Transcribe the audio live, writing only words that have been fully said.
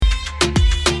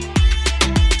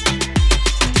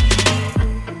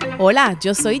Hola,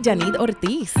 yo soy Janit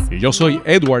Ortiz. Y yo soy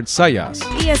Edward Sayas.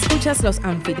 Y escuchas Los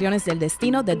Anfitriones del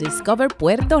Destino de Discover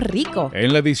Puerto Rico.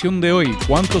 En la edición de hoy,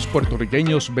 ¿cuántos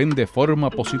puertorriqueños ven de forma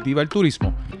positiva el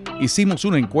turismo? Hicimos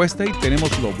una encuesta y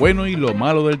tenemos lo bueno y lo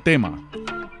malo del tema.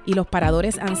 Y los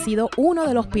paradores han sido uno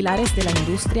de los pilares de la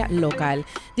industria local.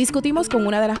 Discutimos con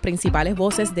una de las principales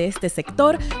voces de este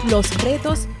sector los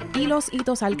retos y los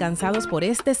hitos alcanzados por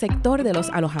este sector de los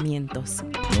alojamientos.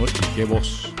 ¿No? ¿Y qué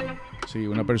voz? Sí,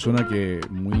 una persona que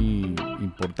muy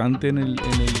importante en el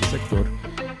sector,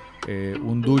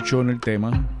 un ducho en el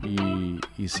tema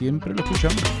y siempre lo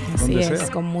escuchamos. Así donde es,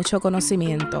 sea. con mucho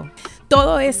conocimiento.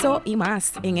 Todo eso y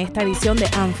más en esta edición de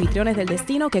Anfitriones del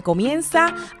Destino que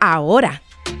comienza ahora.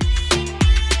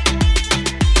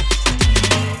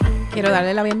 Quiero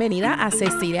darle la bienvenida a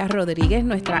Cecilia Rodríguez,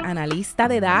 nuestra analista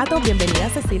de datos. Bienvenida,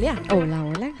 Cecilia. Hola,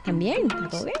 hola. ¿También?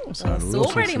 ¿Todo bien? Saludos,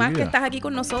 Súper, y más Cecilia. que estás aquí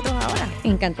con nosotros ahora.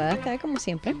 Encantada de estar como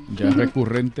siempre. Ya es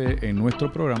recurrente en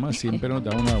nuestro programa, siempre nos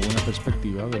da una buena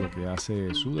perspectiva de lo que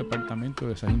hace su departamento,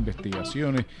 de esas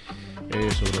investigaciones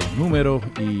sobre los números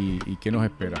y qué nos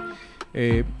espera.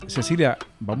 Cecilia,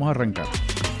 vamos a arrancar.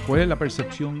 ¿Cuál es la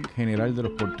percepción general de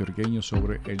los puertorriqueños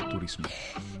sobre el turismo?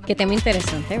 Qué tema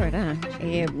interesante, ¿verdad?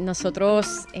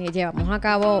 Nosotros llevamos a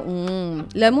cabo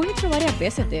lo hemos hecho varias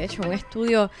veces, de hecho, un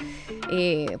estudio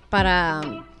para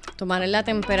tomar la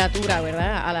temperatura,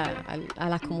 ¿verdad? A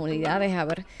las comunidades, a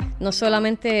ver, no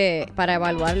solamente para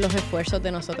evaluar los esfuerzos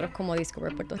de nosotros como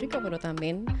Discover Puerto Rico, pero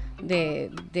también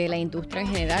de la industria en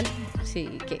general, sí,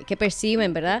 que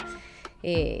perciben, ¿verdad?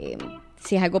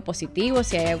 Si es algo positivo,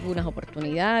 si hay algunas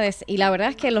oportunidades. Y la verdad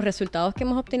es que los resultados que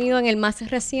hemos obtenido en el más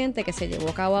reciente, que se llevó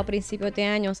a cabo a principios de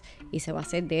años y se va a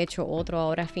hacer de hecho otro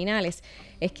ahora a finales,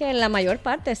 es que en la mayor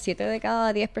parte, 7 de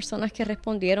cada 10 personas que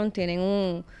respondieron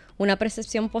tienen una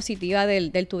percepción positiva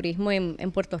del turismo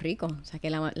en Puerto Rico. O sea que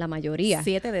la mayoría.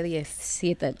 7 de 10.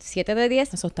 7 de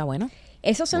 10. Eso está bueno.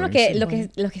 Esos son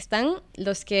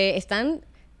los que están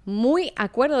muy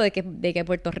acuerdo de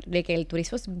que el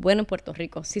turismo es bueno en Puerto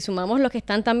Rico. Si sumamos los que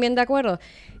están también de acuerdo,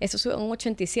 eso es un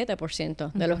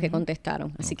 87% de los que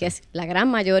contestaron. Así que es la gran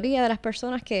mayoría de las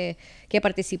personas que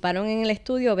participaron en el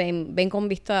estudio ven con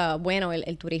vista bueno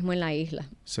el turismo en la isla.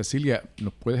 Cecilia,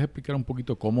 ¿nos puedes explicar un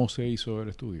poquito cómo se hizo el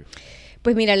estudio?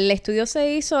 Pues mira, el estudio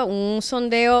se hizo un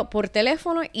sondeo por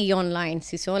teléfono y online.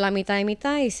 Se hizo la mitad y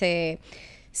mitad y se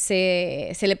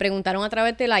le preguntaron a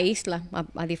través de la isla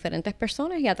a diferentes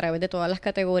personas y a través de todas las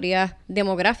categorías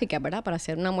demográficas, ¿verdad? Para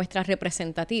hacer una muestra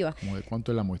representativa. ¿Cómo de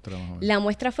cuánto es la muestra más o menos? La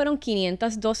muestra fueron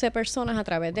 512 personas a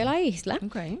través de la isla.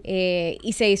 Okay.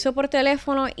 Y se hizo por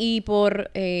teléfono y por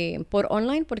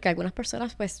online porque algunas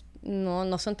personas pues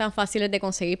no son tan fáciles de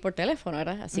conseguir por teléfono,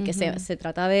 ¿verdad? Así que se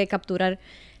trata de capturar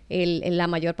la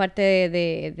mayor parte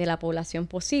de la población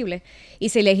posible. Y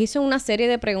se les hizo una serie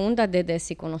de preguntas desde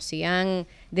si conocían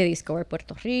de Discover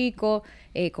Puerto Rico,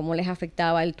 cómo les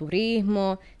afectaba el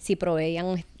turismo, si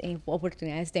proveían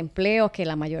oportunidades de empleo, que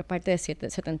la mayor parte del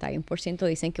 71%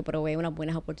 dicen que provee unas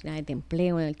buenas oportunidades de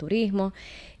empleo en el turismo.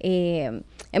 En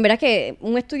verdad que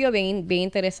un estudio bien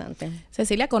interesante.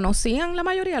 Cecilia, ¿conocían la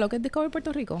mayoría lo que es Discover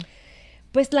Puerto Rico?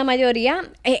 Pues la mayoría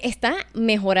está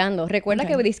mejorando. Recuerda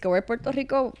que Discover Puerto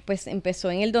Rico pues empezó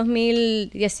en el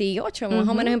 2018, más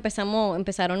o menos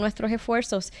empezaron nuestros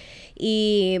esfuerzos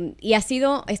y ha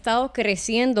estado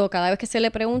creciendo. Cada vez que se le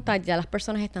pregunta, ya las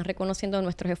personas están reconociendo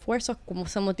nuestros esfuerzos, cómo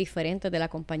somos diferentes de la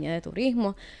compañía de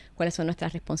turismo, cuáles son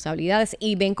nuestras responsabilidades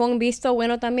y ven con visto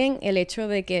bueno también el hecho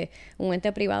de que un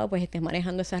ente privado pues esté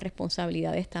manejando esas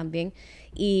responsabilidades también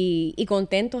y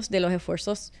contentos de los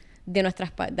esfuerzos de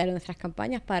nuestras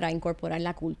campañas para incorporar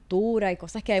la cultura y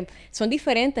cosas que son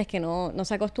diferentes, que no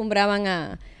se acostumbraban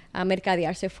a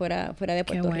mercadearse fuera de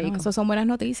Puerto Rico. Eso son buenas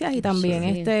noticias y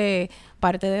también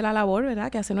parte de la labor,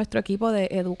 ¿verdad?, que hace nuestro equipo de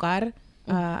educar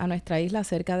a nuestra isla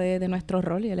acerca de nuestro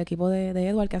rol, y el equipo de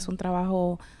Edward, que hace un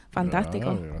trabajo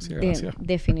fantástico. Gracias.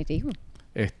 Definitivo.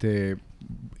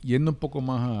 Yendo un poco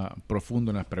más profundo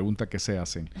en las preguntas que se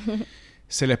hacen,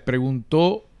 se les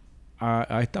preguntó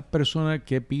a estas personas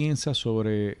qué piensa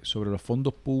sobre los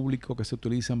fondos públicos que se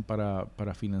utilizan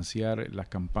para financiar las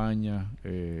campañas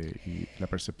y la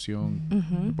percepción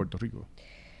de Puerto Rico.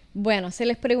 Bueno, se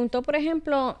les preguntó, por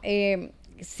ejemplo,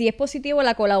 si es positivo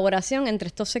la colaboración entre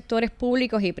estos sectores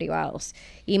públicos y privados.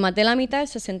 Y más de la mitad, el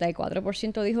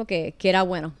 64%, dijo que era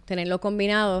bueno tenerlo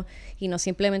combinado y no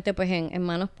simplemente pues en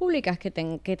manos públicas, que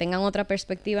tengan otra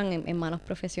perspectiva en manos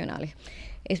profesionales.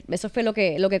 Eso fue lo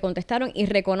que contestaron y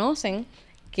reconocen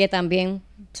que también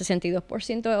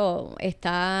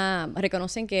 62%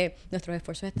 reconocen que nuestros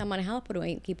esfuerzos están manejados por un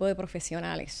equipo de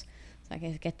profesionales.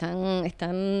 sea, que están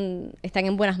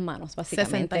en buenas manos,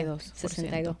 básicamente.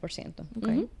 62%.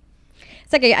 Okay. Uh-huh. O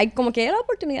sea, que hay las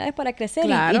oportunidades para crecer.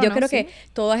 Claro, y yo creo que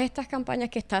todas estas campañas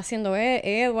que está haciendo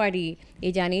Edward y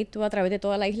Janit a través de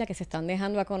toda la isla que se están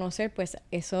dejando a conocer, pues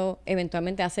eso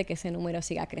eventualmente hace que ese número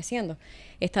siga creciendo.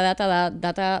 Esta data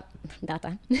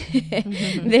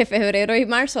de febrero y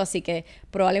marzo, así que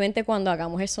probablemente cuando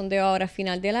hagamos el sondeo ahora a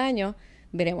final del año,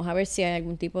 veremos a ver si hay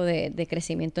algún tipo de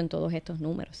crecimiento en todos estos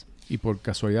números. Y por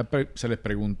casualidad se les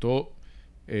preguntó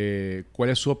 ¿cuál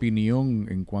es su opinión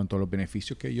en cuanto a los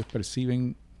beneficios que ellos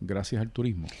perciben gracias al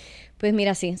turismo? Pues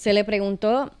mira, sí, se le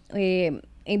preguntó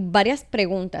varias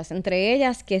preguntas, entre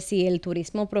ellas que si el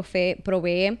turismo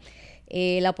provee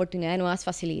la oportunidad de nuevas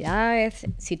facilidades,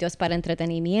 sitios para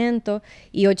entretenimiento,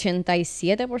 y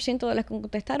 87% de los que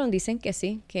contestaron dicen que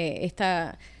sí, que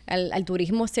al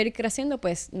turismo seguir creciendo,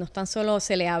 pues no tan solo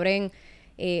se le abren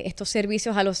estos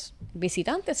servicios a los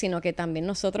visitantes, sino que también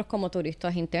nosotros como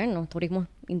turismo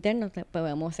internos,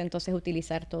 podemos entonces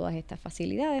utilizar todas estas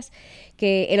facilidades,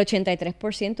 que el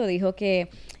 83% dijo que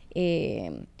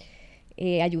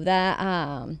ayuda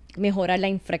a mejorar la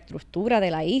infraestructura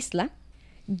de la isla.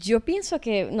 Yo pienso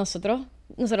que nosotros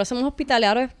somos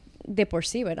hospitalarios de por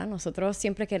sí, ¿verdad? Nosotros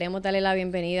siempre queremos darle la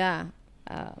bienvenida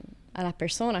a las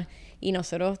personas, y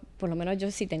nosotros, por lo menos yo,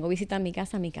 si tengo visita a mi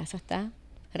casa está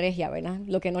regia, ¿verdad?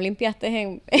 Lo que no limpiaste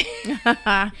en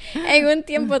un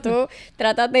tiempo, tú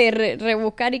tratas de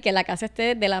rebuscar y que la casa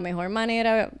esté de la mejor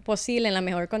manera posible, en las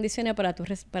mejores condiciones para tú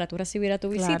recibir a tu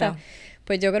visita. Claro.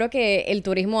 Pues yo creo que el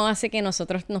turismo hace que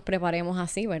nosotros nos preparemos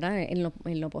así, ¿verdad?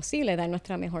 En lo posible, dar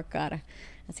nuestra mejor cara.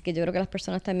 Así que yo creo que las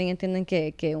personas también entienden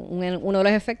que uno de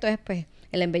los efectos es, pues,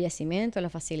 el embellecimiento,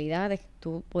 las facilidades,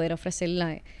 tú poder ofrecer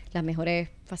las mejores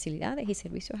facilidades y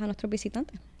servicios a nuestros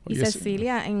visitantes. Y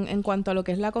Cecilia, en cuanto a lo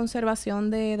que es la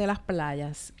conservación de las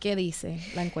playas, ¿qué dice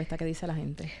la encuesta? ¿Qué dice la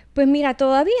gente? Pues mira,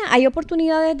 todavía hay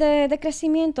oportunidades de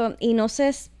crecimiento, y no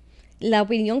sé, la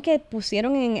opinión que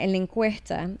pusieron en la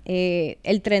encuesta,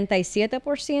 el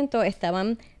 37%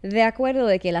 estaban de acuerdo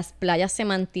de que las playas se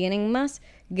mantienen más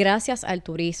gracias al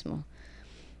turismo.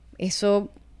 Eso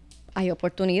hay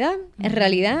oportunidad. En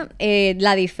realidad,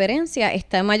 la diferencia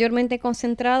está mayormente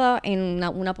concentrada en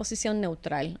una posición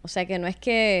neutral. O sea, que no es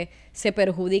que se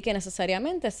perjudique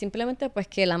necesariamente, simplemente pues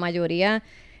que la mayoría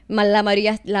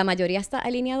está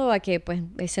alineado a que pues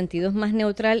el sentido es más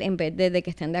neutral en vez de que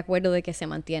estén de acuerdo de que se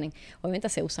mantienen. Obviamente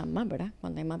se usan más, ¿verdad?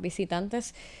 Cuando hay más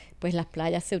visitantes, pues las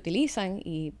playas se utilizan,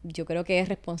 y yo creo que es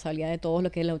responsabilidad de todos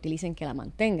los que la utilicen que la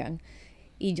mantengan.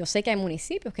 Y yo sé que hay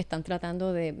municipios que están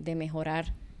tratando de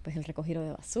mejorar pues el recogido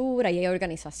de basura, y hay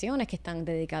organizaciones que están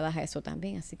dedicadas a eso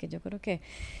también. Así que yo creo que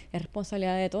es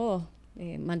responsabilidad de todos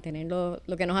mantener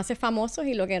lo que nos hace famosos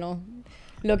y lo que nos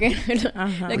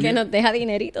deja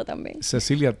dinerito también.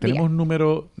 Cecilia, ¿tenemos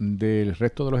números del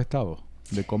resto de los estados?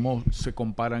 ¿De cómo se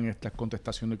comparan estas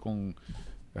contestaciones con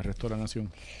el resto de la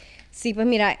nación? Sí, pues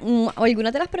mira,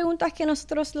 algunas de las preguntas que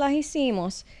nosotros las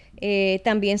hicimos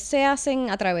también se hacen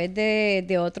a través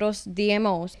de otros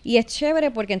DMOs, y es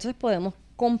chévere porque entonces podemos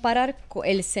comparar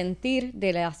el sentir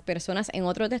de las personas en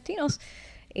otros destinos,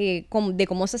 de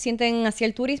cómo se sienten hacia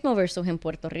el turismo versus en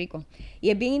Puerto Rico.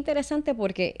 Y es bien interesante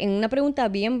porque en una pregunta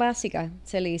bien básica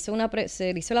se le hizo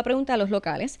la pregunta a los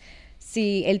locales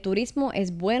si el turismo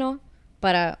es bueno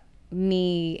para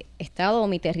mi estado o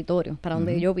mi territorio, para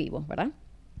donde yo vivo, ¿verdad?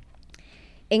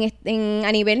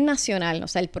 A nivel nacional, o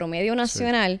sea, el promedio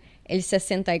nacional, el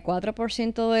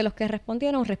 64% de los que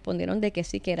respondieron de que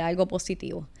sí, que era algo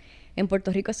positivo. En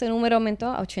Puerto Rico ese número aumentó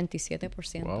a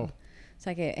 87%. Wow. O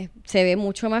sea que se ve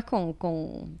mucho más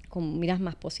con miras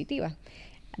más positivas.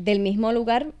 Del mismo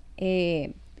lugar,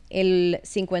 el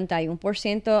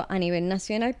 51% a nivel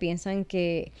nacional piensan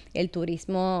que el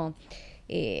turismo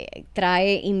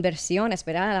trae inversiones,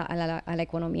 ¿verdad?, a la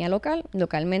economía local.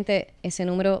 Localmente ese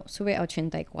número sube a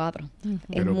 84.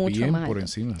 Pero es mucho bien más por alto.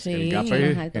 encima. Sí, el gap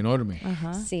es enorme.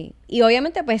 Ajá. Sí. Y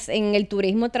obviamente pues en el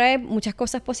turismo trae muchas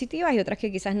cosas positivas y otras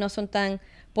que quizás no son tan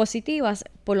positivas.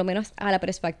 Por lo menos a la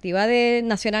perspectiva de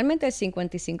nacionalmente, el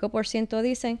 55%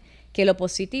 dicen que lo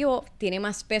positivo tiene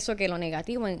más peso que lo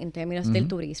negativo en términos del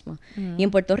turismo. Y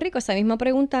en Puerto Rico esa misma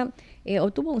pregunta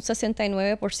obtuvo un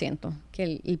 69%,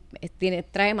 que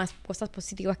trae más cosas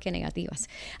positivas que negativas.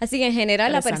 Así que en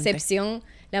general la percepción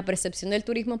del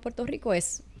turismo en Puerto Rico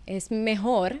es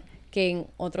mejor que en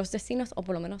otros destinos, o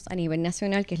por lo menos a nivel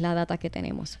nacional, que es la data que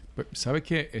tenemos. ¿Sabes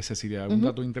qué, Cecilia? Un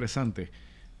dato interesante.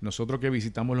 Nosotros que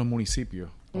visitamos los municipios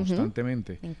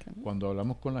constantemente, cuando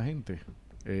hablamos con la gente,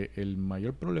 el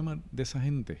mayor problema de esa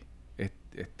gente,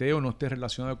 esté o no esté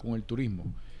relacionado con el turismo,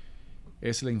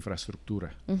 es la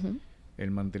infraestructura,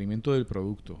 el mantenimiento del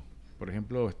producto. por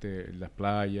ejemplo, las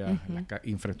playas, la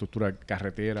infraestructura,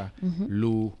 carretera,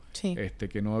 luz,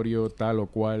 que no abrió tal o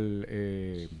cual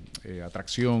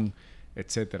atracción,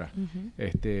 etcétera.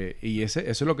 Y eso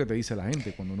es lo que te dice la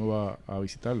gente cuando uno va a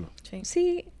visitarlo.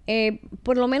 Sí,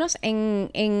 por lo menos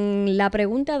en la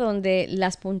pregunta donde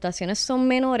las puntuaciones son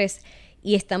menores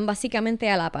y están básicamente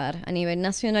a la par a nivel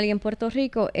nacional y en Puerto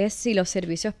Rico, es si los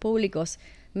servicios públicos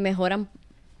mejoran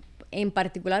en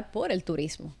particular por el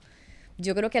turismo.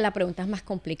 Yo creo que la pregunta es más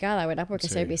complicada, ¿verdad? Porque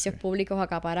servicios públicos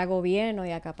acapara gobierno y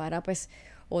acapara pues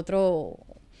otros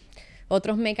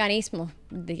mecanismos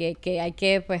de que hay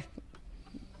que pues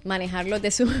manejarlos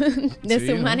de su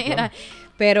manera.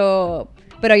 Claro.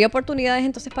 Pero hay oportunidades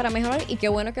entonces para mejorar y qué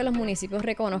bueno que los municipios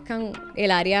reconozcan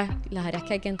las áreas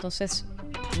que hay que entonces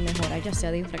mejorar, ya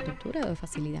sea de infraestructura o de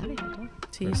facilidades. ¿No?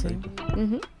 Sí.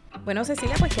 Bueno,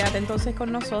 Cecilia, pues quédate entonces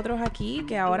con nosotros aquí,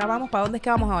 que ahora vamos. ¿Para dónde es que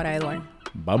vamos ahora, Eduardo?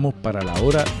 Vamos para la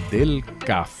hora del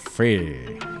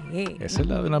café. Esa es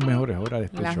la de las mejores horas de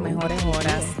este show. Las mejores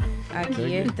horas.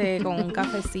 Aquí con un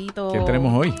cafecito. ¿Qué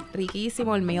tenemos hoy?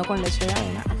 Riquísimo, el mío con leche de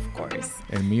avena, of course.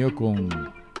 El mío con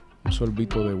un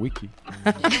sorbito de whisky.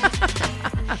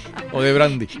 O de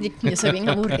brandy. Yo soy bien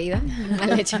aburrida,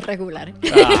 una leche regular.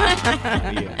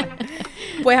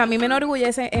 Pues a mí me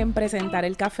enorgullece en presentar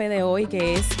el café de hoy,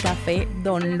 que es Café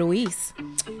Don Luis.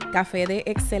 Café de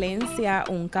excelencia,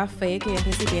 un café que es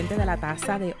recipiente de la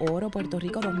Taza de Oro Puerto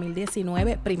Rico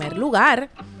 2019, primer lugar.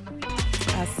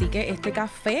 Así que este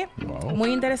café,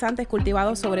 muy interesante, es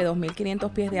cultivado sobre 2.500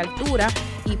 pies de altura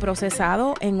y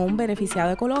procesado en un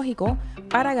beneficiado ecológico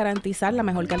para garantizar la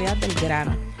mejor calidad del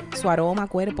grano. Su aroma,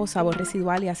 cuerpo, sabor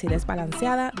residual y acidez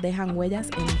balanceada dejan huellas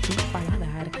en tu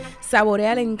paladar.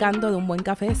 Saborea el encanto de un buen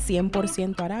café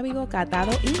 100% arábigo,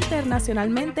 catado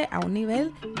internacionalmente a un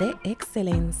nivel de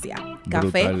excelencia.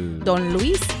 Café Don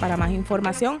Luis, para más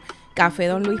información,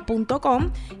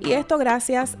 cafedonluis.com, y esto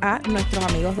gracias a nuestros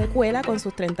amigos de Cuela con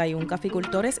sus 31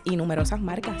 caficultores y numerosas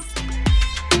marcas.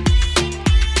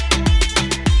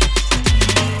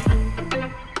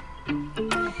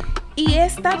 Y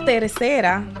esta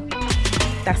tercera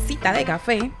tacita de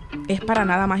café es para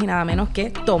nada más y nada menos que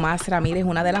Tomás Ramírez,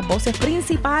 una de las voces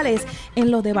principales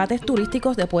en los debates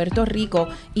turísticos de Puerto Rico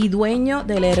y dueño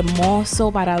del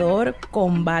hermoso parador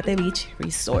Combate Beach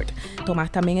Resort.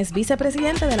 Tomás también es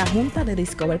vicepresidente de la Junta de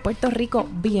Discover Puerto Rico.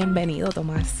 Bienvenido,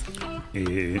 Tomás.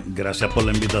 Gracias por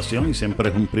la invitación y siempre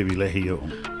es un privilegio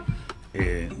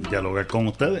dialogar con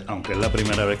ustedes, aunque es la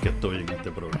primera vez que estoy en este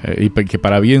programa. Y que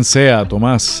para bien sea,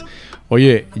 Tomás.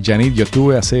 Oye, Janit, yo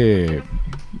estuve hace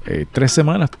 3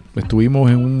 semanas, estuvimos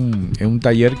en un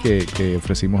taller que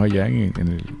ofrecimos allá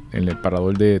en el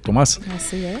parador de Tomás.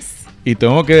 Así es. Y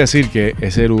tengo que decir que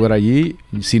ese lugar allí,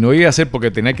 si no iba a ser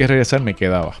porque tenía que regresar, me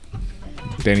quedaba.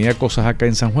 Tenía cosas acá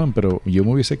en San Juan, pero yo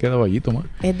me hubiese quedado allí, Tomás.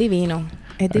 Es divino.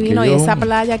 Es divino. Y esa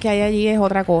playa que hay allí es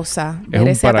otra cosa. Ver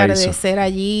ese atardecer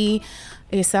allí,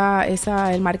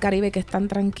 el mar Caribe que es tan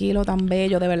tranquilo, tan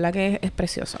bello, de verdad que es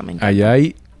precioso. Me encanta. Allá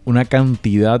hay una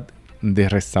cantidad de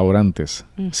restaurantes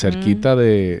cerquita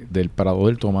del parador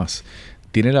del Tomás.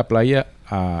 Tiene la playa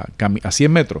a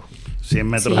 100 metros. 100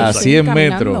 metros. Sí, a 100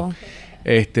 caminando.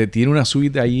 metros. Tiene una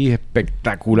suite ahí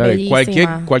espectacular.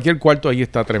 Cualquier cuarto ahí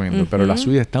está tremendo, pero las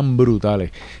suites están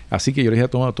brutales. Así que yo le dije a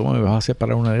Tomás, me vas a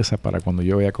separar una de esas para cuando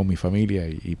yo vaya con mi familia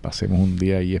y pasemos un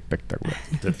día ahí espectacular.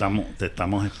 Te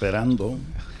estamos esperando.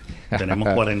 Tenemos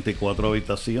 44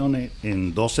 habitaciones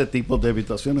en 12 tipos de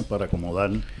habitaciones para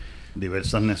acomodar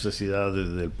diversas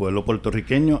necesidades del pueblo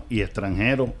puertorriqueño y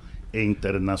extranjero e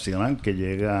internacional que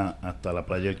llega hasta la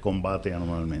playa del Combate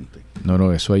anualmente.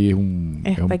 No, eso ahí es un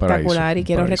espectacular. paraíso, Y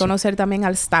quiero reconocer también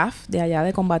al staff de allá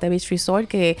de Combate Beach Resort,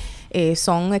 que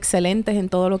son excelentes en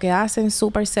todo lo que hacen,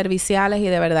 súper serviciales, y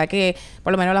de verdad que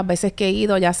por lo menos las veces que he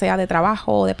ido, ya sea de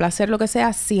trabajo o de placer, lo que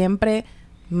sea, siempre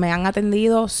me han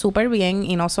atendido súper bien,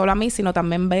 y no solo a mí, sino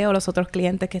también veo los otros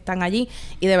clientes que están allí,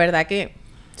 y de verdad que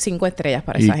 5 estrellas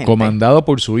para esa gente. Y comandado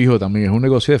por su hijo también, es un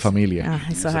negocio de familia.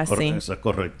 Eso es así. Eso es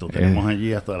correcto. Tenemos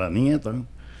allí hasta la nieta,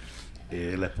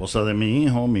 la esposa de mi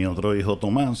hijo, mi otro hijo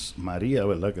Tomás, María,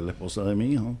 ¿verdad? Que es la esposa de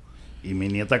mi hijo, y mi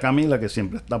nieta Camila, que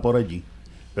siempre está por allí.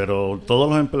 Pero todos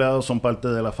los empleados son parte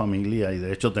de la familia, y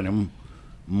de hecho tenemos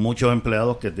muchos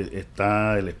empleados que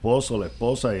está el esposo, la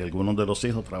esposa, y algunos de los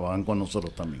hijos trabajan con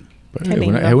nosotros también.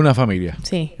 Es una familia.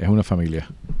 Sí. Es una familia.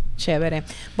 Chévere.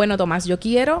 Bueno, Tomás, yo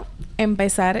quiero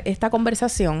empezar esta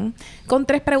conversación con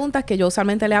 3 preguntas que yo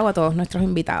usualmente le hago a todos nuestros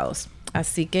invitados.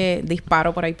 Así que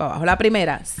disparo por ahí para abajo. La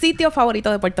primera, ¿sitio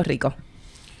favorito de Puerto Rico?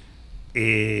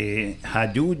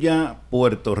 Jayuya,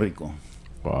 Puerto Rico.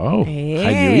 Wow.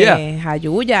 Jayuya.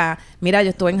 Jayuya. Mira, yo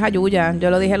estuve en Jayuya. Yo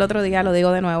lo dije el otro día, lo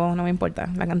digo de nuevo, no me importa.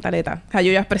 La cantaleta.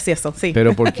 Jayuya es precioso, sí.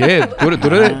 ¿Pero por qué?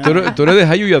 ¿Tú eres de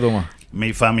Jayuya, Tomás?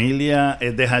 Mi familia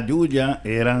es de Jayuya,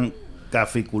 eran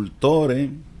caficultores.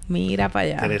 Mira para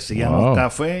allá. Crecíamos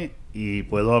café y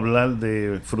puedo hablar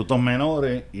de frutos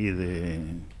menores y de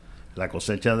la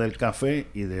cosecha del café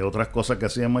y de otras cosas que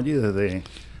hacíamos allí, desde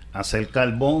hacer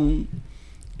carbón,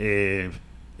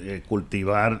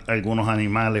 cultivar algunos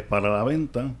animales para la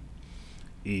venta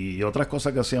y otras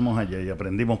cosas que hacíamos allá y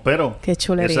aprendimos. Pero qué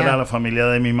chulería. Esa era la familia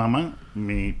de mi mamá.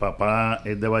 Mi papá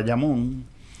es de Bayamón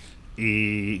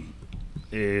y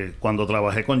cuando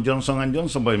trabajé con Johnson &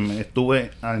 Johnson, pues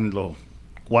estuve en los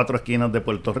 4 esquinas de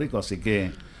Puerto Rico, así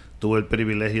que tuve el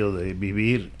privilegio de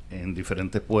vivir en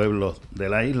diferentes pueblos de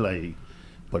la isla y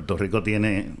Puerto Rico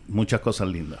tiene muchas cosas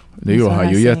lindas. Digo,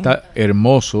 Jayuya está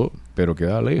hermoso, pero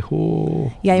queda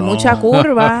lejos. Y hay mucha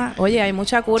curva. Oye, hay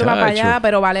mucha curva para allá, Chacho.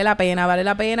 pero vale la pena.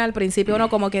 Al principio uno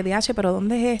como que, DH, ¿pero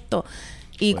dónde es esto?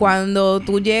 Y cuando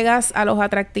tú llegas a los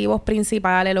atractivos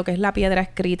principales, lo que es la piedra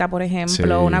escrita, por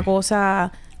ejemplo, Sí. una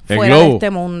cosa El fuera globo. de este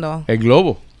mundo. El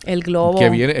globo. El globo. Que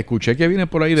viene, escuché que viene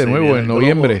por ahí de Sí, nuevo viene en el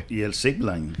noviembre. globo y el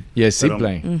zipline. Y el Pero-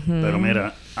 zipline. Pero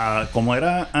mira, como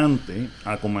era antes,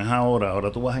 a como es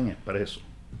ahora tú vas en expreso.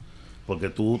 Porque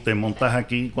tú te montas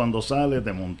aquí cuando sales,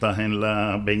 te montas en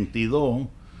la 22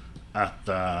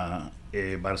 hasta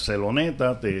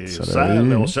Barceloneta, te Sí.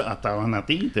 sales, o sea, hasta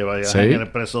Manatí, te vayas Sí. en el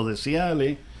expreso de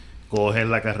Ciales, coges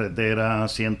la carretera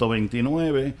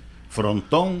 129,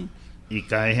 Frontón, y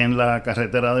caes en la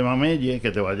carretera de Mamelle,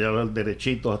 que te va a llevar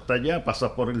derechito hasta allá,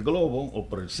 pasas por el globo o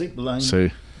por el zipline. Sí.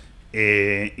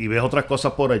 Y ves otras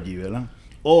cosas por allí, ¿verdad?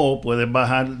 O puedes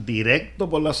bajar directo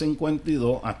por la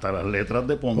 52 hasta las letras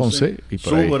de Ponce, Y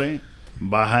por ahí. sobre,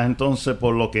 bajas entonces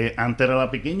por lo que antes era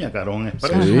la Piquiña, Carón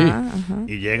Express, Sí. Ajá.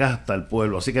 y llegas hasta el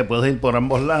pueblo. Así que puedes ir por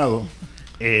ambos lados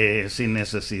sin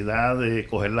necesidad de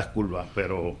coger las curvas.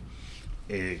 Pero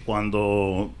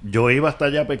cuando yo iba hasta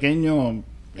allá pequeño,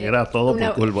 era todo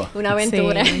por curvas. Una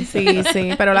aventura. Sí.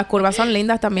 Pero las curvas son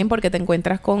lindas también porque te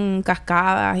encuentras con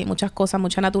cascadas y muchas cosas,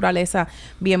 mucha naturaleza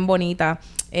bien bonita.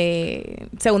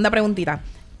 Segunda preguntita.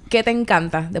 ¿Qué te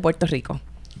encanta de Puerto Rico?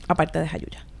 Aparte de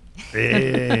Jayuya.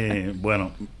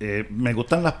 Bueno, me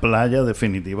gustan las playas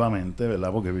definitivamente,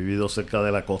 ¿verdad? Porque he vivido cerca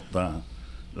de la costa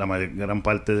la gran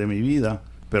parte de mi vida,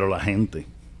 pero la gente.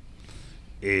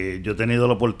 Yo he tenido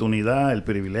la oportunidad, el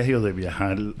privilegio de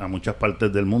viajar a muchas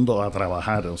partes del mundo a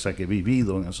trabajar, o sea que he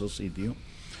vivido en esos sitios.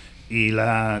 Y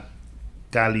la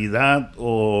calidad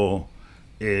o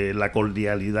la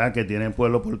cordialidad que tiene el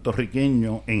pueblo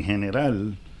puertorriqueño en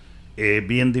general es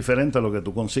bien diferente a lo que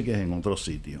tú consigues en otros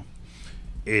sitios.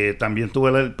 También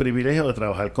tuve el privilegio de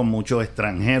trabajar con muchos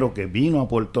extranjeros que vino a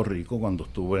Puerto Rico cuando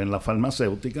estuve en la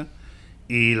farmacéutica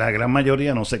y la gran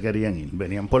mayoría no se querían ir.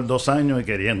 Venían por 2 años y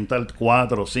querían estar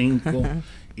 4 o 5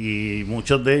 y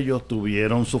muchos de ellos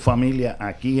tuvieron su familia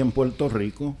aquí en Puerto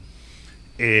Rico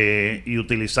y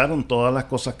utilizaron todas las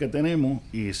cosas que tenemos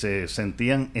y se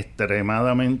sentían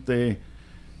extremadamente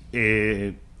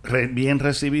bien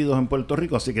recibidos en Puerto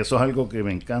Rico. Así que eso es algo que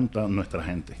me encanta nuestra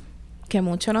gente. Que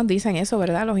muchos nos dicen eso,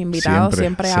 ¿verdad? Los invitados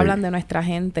siempre sí. hablan de nuestra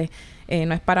gente.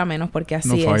 No es para menos porque así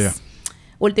No falla. es.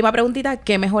 Última preguntita.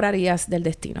 ¿Qué mejorarías del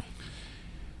destino?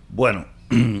 Bueno,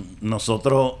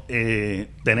 nosotros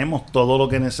tenemos todo lo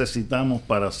que necesitamos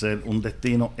para hacer un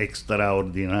destino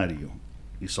extraordinario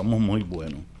y somos muy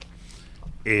buenos.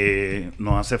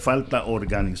 Nos hace falta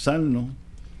organizarnos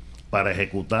para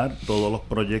ejecutar todos los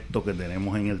proyectos que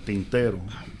tenemos en el tintero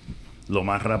lo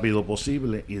más rápido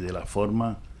posible y de la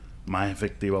forma más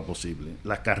efectiva posible.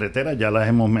 Las carreteras ya las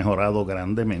hemos mejorado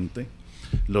grandemente.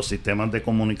 Los sistemas de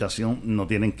comunicación no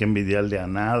tienen que envidiarle a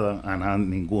nada,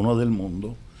 ninguno del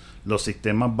mundo. Los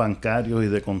sistemas bancarios y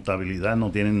de contabilidad no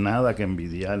tienen nada que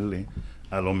envidiarle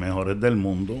a los mejores del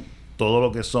mundo. Todo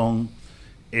lo que son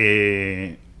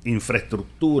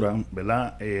infraestructura,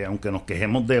 ¿verdad? Aunque nos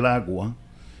quejemos del agua,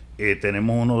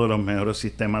 tenemos uno de los mejores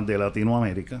sistemas de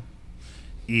Latinoamérica.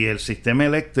 Y el sistema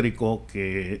eléctrico,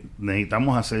 que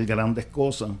necesitamos hacer grandes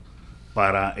cosas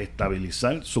para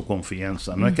estabilizar su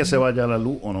confianza. No es que se vaya la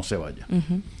luz o no se vaya.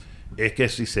 Es que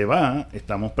si se va,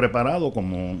 estamos preparados,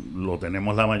 como lo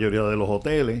tenemos la mayoría de los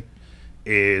hoteles,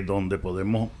 donde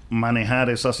podemos manejar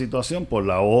esa situación por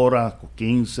la hora,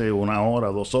 15, 1 hora,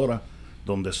 2 horas,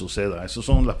 donde suceda. Esas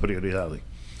son las prioridades.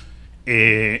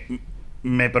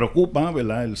 Me preocupa,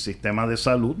 ¿verdad?, el sistema de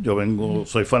salud. Yo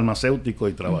soy farmacéutico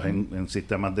y trabajé en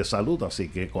sistemas de salud, así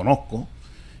que conozco.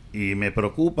 Y me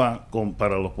preocupa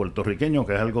para los puertorriqueños,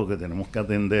 que es algo que tenemos que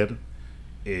atender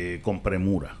con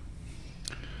premura.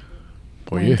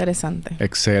 Muy interesante.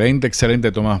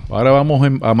 Excelente, Tomás. Ahora vamos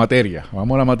a la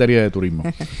materia de turismo.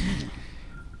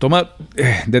 Tomás,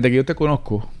 desde que yo te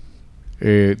conozco,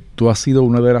 tú has sido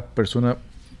una de las personas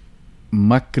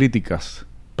más críticas,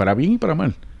 para bien y para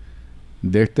mal,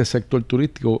 de este sector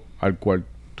turístico al cual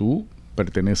tú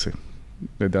perteneces.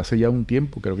 Desde hace ya un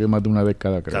tiempo, creo que más de una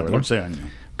década. 14 años.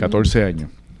 14 años.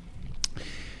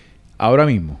 Ahora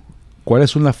mismo,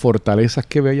 ¿cuáles son las fortalezas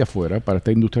que ve allá afuera para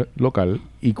esta industria local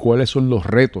y cuáles son los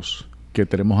retos que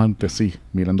tenemos ante sí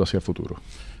mirando hacia el futuro?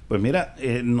 Pues mira,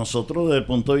 nosotros desde el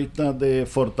punto de vista de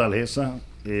fortaleza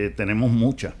tenemos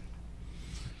muchas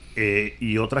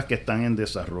y otras que están en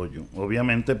desarrollo.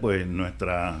 Obviamente, pues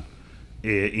nuestra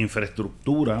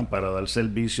infraestructura para dar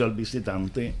servicio al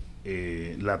visitante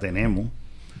la tenemos.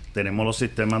 Tenemos los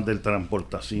sistemas de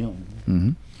transportación.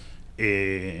 Uh-huh.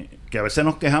 Que a veces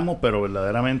nos quejamos, pero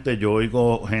verdaderamente yo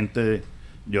oigo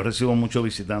yo recibo muchos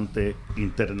visitantes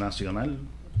internacional,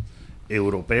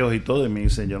 europeos y todo, y me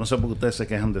dicen, yo no sé por qué ustedes se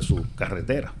quejan de su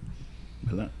carretera,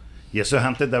 ¿verdad? Y eso es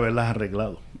antes de haberlas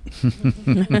arreglado.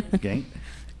 ¿Okay?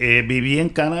 Viví en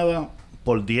Canadá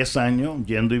por 10 años,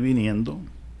 yendo y viniendo,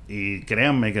 y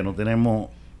créanme que no tenemos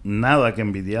nada que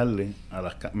envidiarle a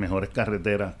las mejores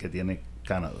carreteras que tiene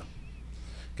Canadá,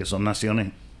 que son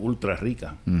naciones ultra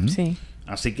ricas. Uh-huh. Sí.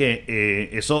 Así que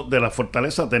eso de la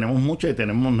fortaleza tenemos mucha, y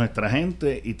tenemos nuestra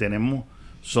gente, y tenemos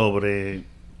sobre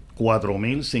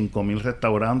 4,000, 5,000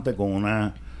 restaurantes con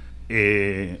una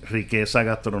riqueza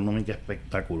gastronómica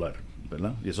espectacular,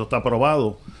 ¿verdad? Y eso está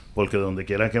probado porque donde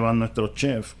quiera que van nuestros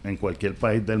chefs en cualquier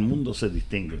país del mundo se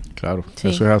distinguen. Claro, sí.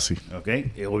 Eso es así.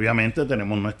 ¿Okay? Obviamente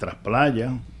tenemos nuestras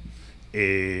playas.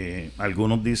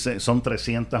 Algunos dicen son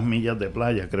 300 millas de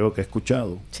playa, creo que he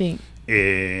escuchado. Sí.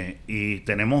 Y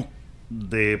tenemos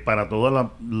para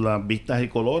todas las vistas y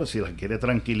colores. Si las quiere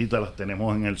tranquilitas, las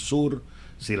tenemos en el sur.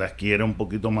 Si las quiere un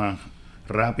poquito más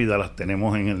rápidas, las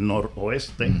tenemos en el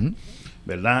noroeste. Uh-huh.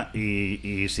 ¿Verdad?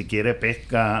 Y si quiere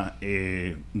pesca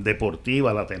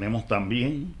deportiva, la tenemos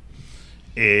también.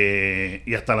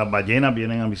 Y hasta las ballenas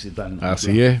vienen a visitarnos.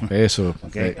 Así es, eso.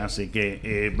 Okay. Así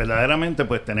que verdaderamente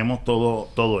pues tenemos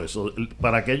todo eso.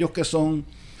 Para aquellos que son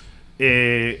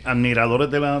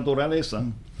admiradores de la naturaleza,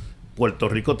 Puerto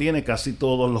Rico tiene casi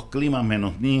todos los climas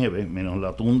menos nieve, menos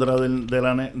la tundra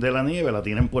de la nieve, la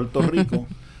tiene en Puerto Rico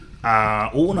a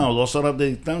 1 o 2 horas de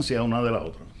distancia una de la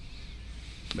otra,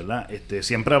 ¿verdad?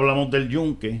 Siempre hablamos del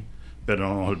yunque,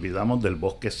 pero nos olvidamos del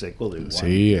bosque seco de Guam.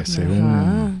 Sí, ese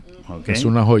es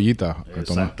una joyita.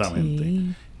 Exactamente.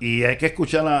 Sí. Y hay que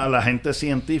escuchar a la gente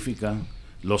científica.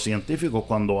 Los científicos,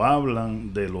 cuando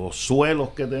hablan de los suelos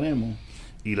que tenemos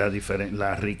y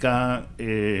la rica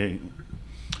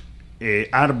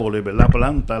árboles, ¿verdad?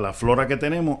 Plantas, la flora que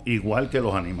tenemos, igual que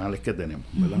los animales que tenemos,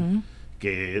 ¿verdad? Uh-huh.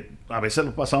 Que a veces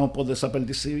los pasamos por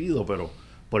desapercibidos, pero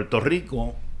Puerto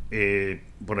Rico,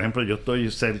 por ejemplo, yo estoy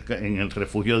cerca en el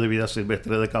refugio de vida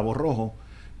silvestre de Cabo Rojo,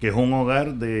 que es un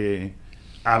hogar de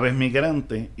aves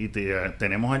migrantes, y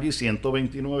tenemos allí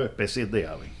 129 especies de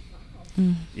aves.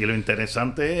 Uh-huh. Y lo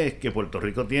interesante es que Puerto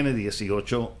Rico tiene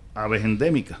 18 aves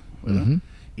endémicas, ¿verdad? Uh-huh.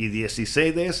 Y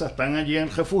 16 de esas están allí en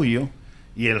el refugio,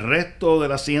 y el resto de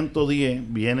las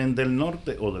 110 vienen del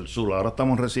norte o del sur. Ahora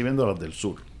estamos recibiendo las del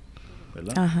sur,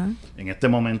 ¿verdad? Uh-huh. En este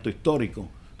momento histórico.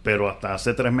 Pero hasta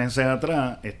hace 3 meses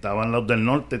atrás estaban los del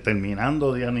norte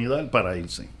terminando de anidar para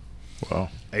irse. Wow.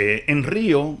 En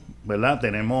río, ¿verdad?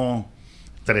 Tenemos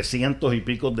 300 y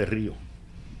pico de ríos,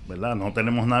 ¿verdad? No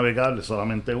tenemos navegables,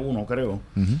 solamente uno, creo.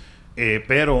 Uh-huh.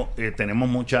 Pero tenemos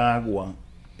mucha agua,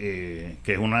 que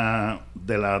es una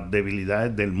de las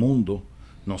debilidades del mundo.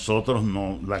 Nosotros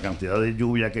la cantidad de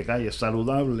lluvia que cae es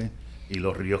saludable, y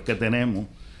los ríos que tenemos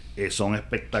son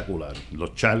espectaculares.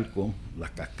 Los charcos,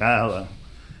 las cascadas,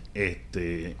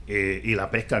 y la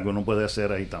pesca que uno puede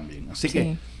hacer ahí también. Así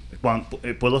que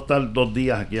puedo estar 2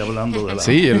 días aquí hablando de la...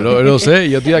 Sí, lo sé.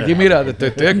 Yo estoy aquí, mira, te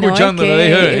estoy escuchando. No,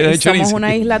 es que somos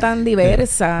una isla tan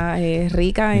diversa,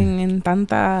 rica en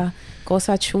tanta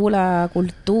cosa chula,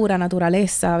 cultura,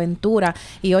 naturaleza, aventura.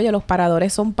 Y oye, los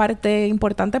paradores son parte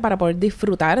importante para poder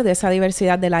disfrutar de esa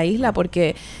diversidad de la isla,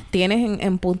 porque tienes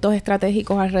en puntos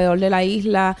estratégicos alrededor de la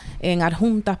isla, en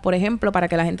adjuntas, por ejemplo, para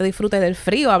que la gente disfrute del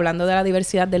frío, hablando de la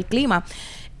diversidad del clima.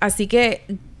 Así que,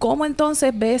 ¿cómo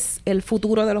entonces ves el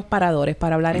futuro de los paradores?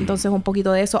 Para hablar entonces un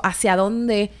poquito de eso, ¿hacia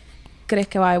dónde crees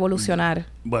que va a evolucionar?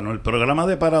 Bueno, el programa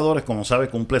de paradores, como sabes,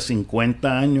 cumple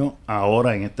 50 años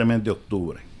ahora en este mes de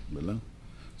octubre, ¿verdad?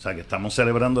 O sea que estamos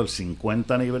celebrando el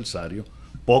 50 aniversario.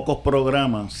 Pocos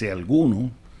programas, si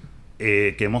alguno,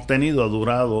 que hemos tenido ha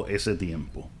durado ese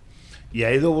tiempo. Y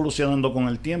ha ido evolucionando con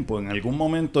el tiempo. En algún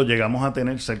momento llegamos a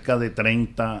tener cerca de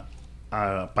 30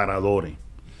 paradores.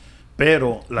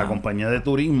 Pero la compañía de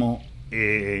turismo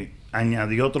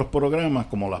añadió otros programas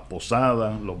como las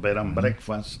posadas, los bed and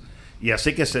breakfast, y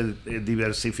así que se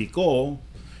diversificó,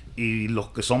 y los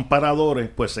que son paradores,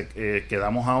 pues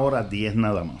quedamos ahora 10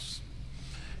 nada más.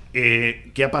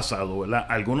 ¿Qué ha pasado, verdad?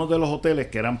 Algunos de los hoteles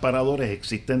que eran paradores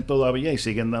existen todavía y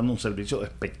siguen dando un servicio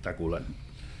espectacular.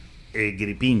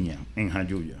 Gripiña, en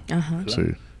Jayuya. Sí.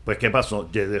 Pues, ¿qué pasó?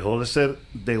 Dejó de ser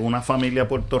de una familia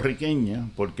puertorriqueña,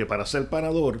 porque para ser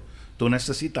parador, tú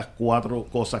necesitas 4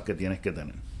 cosas que tienes que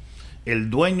tener. El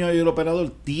dueño y el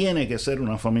operador tiene que ser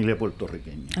una familia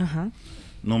puertorriqueña. Ajá.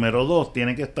 Número 2,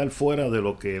 tiene que estar fuera de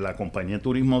lo que la compañía de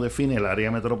turismo define el área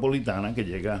metropolitana, que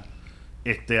llega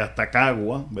hasta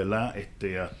Cagua, ¿verdad?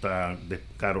 Hasta de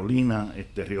Carolina,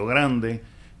 Río Grande,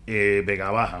 Vega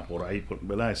Baja, por ahí,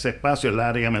 ¿verdad? Ese espacio es el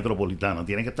área metropolitana,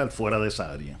 tiene que estar fuera de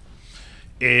esa área.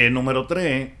 Número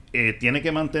 3, tiene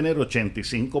que mantener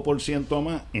 85% o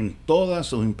más en todas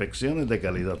sus inspecciones de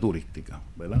calidad turística,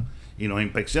 ¿verdad? Y nos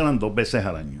inspeccionan 2 veces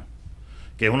al año,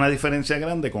 que es una diferencia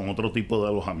grande con otro tipo de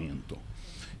alojamiento.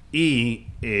 Y,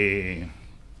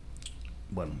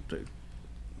 bueno,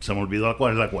 se me olvidó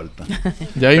cuál es la cuarta.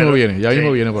 Ya mismo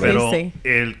viene por ahí. Pero Sí.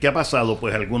 ¿qué ha pasado?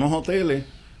 Pues algunos hoteles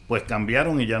pues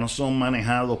cambiaron y ya no son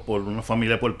manejados por una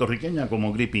familia puertorriqueña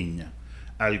como Gripiña.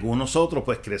 Algunos otros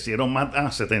pues crecieron más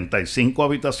a 75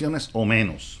 habitaciones o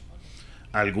menos.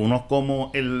 Algunos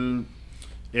como el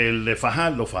de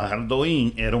Fajardo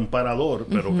Inn era un parador,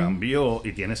 pero cambió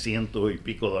y tiene 100 y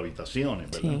pico de habitaciones,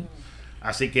 ¿verdad? Sí.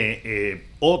 Así que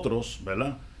otros,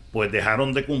 ¿verdad? Pues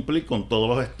dejaron de cumplir con todos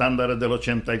los estándares del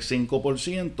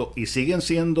 85% y siguen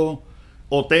siendo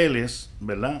hoteles,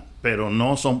 ¿verdad? Pero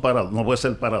no son paradores, no puede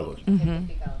ser parador.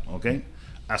 ¿Ok?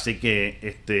 Así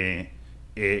que,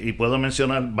 y puedo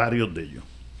mencionar varios de ellos.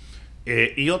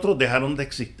 Y otros dejaron de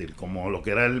existir, como lo que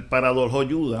era el parador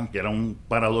Joyuda, que era un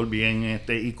parador bien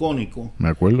icónico. Me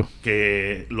acuerdo.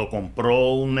 Que lo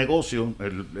compró un negocio,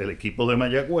 el equipo de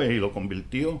Mayagüez, y lo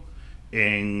convirtió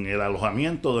en el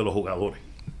alojamiento de los jugadores.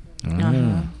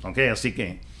 Okay, así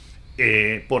que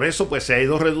por eso pues se ha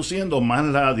ido reduciendo más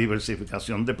la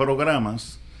diversificación de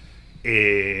programas.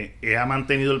 Ha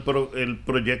mantenido el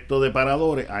proyecto de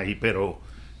paradores ahí, pero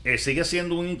sigue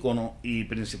siendo un ícono, y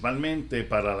principalmente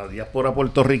para la diáspora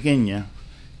puertorriqueña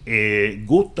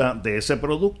gusta de ese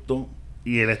producto,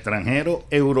 y el extranjero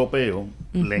europeo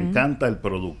le encanta el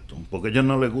producto, porque a ellos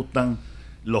no les gustan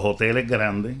los hoteles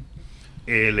grandes,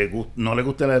 no les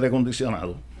gusta el aire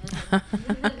acondicionado,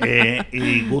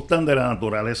 y gustan de la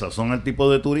naturaleza. Son el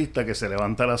tipo de turista que se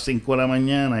levanta a las 5 de la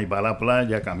mañana y va a la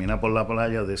playa, camina por la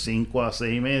playa de 5 a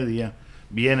 6 y media,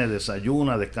 viene,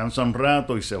 desayuna, descansa un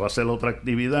rato y se va a hacer otra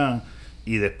actividad,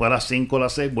 y después a las 5 o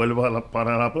las 6 vuelve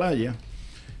para la playa.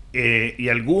 Y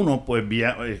algunos pues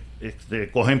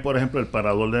cogen, por ejemplo, el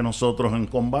parador de nosotros en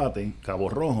Combate, Cabo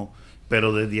Rojo,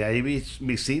 pero desde ahí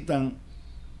visitan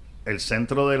el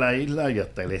centro de la isla y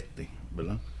hasta el este,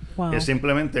 ¿verdad? Wow. Es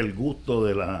simplemente el gusto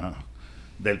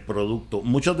del producto.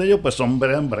 Muchos de ellos pues son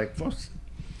bed and breakfast.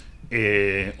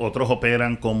 Otros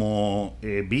operan como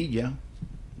villa.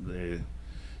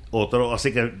 Otros,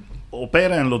 así que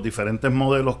operan en los diferentes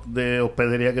modelos de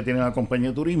hospedería que tiene la compañía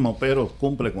de turismo, pero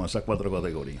cumple con esas 4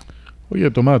 categorías.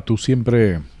 Oye, Tomás, tú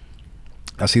siempre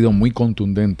has sido muy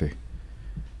contundente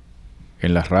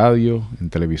en la radio, en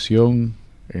televisión,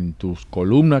 en tus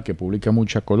columnas, que publicas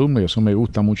muchas columnas, y eso me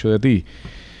gusta mucho de ti,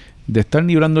 de estar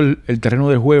librando el terreno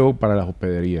de juego para las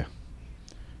hospederías.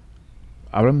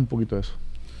 Háblame un poquito de eso.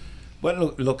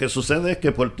 Bueno, lo que sucede es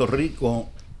que Puerto Rico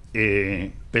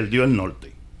perdió el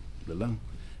norte, ¿verdad?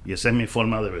 Y esa es mi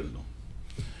forma de verlo.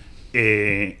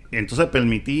 Entonces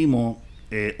permitimos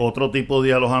otro tipo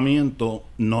de alojamiento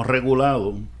no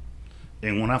regulado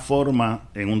en una forma,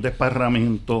 en un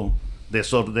desparramento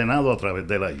desordenado a través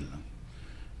de la isla.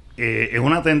 Es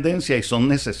una tendencia y son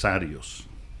necesarios.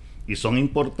 Y son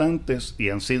importantes y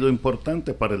han sido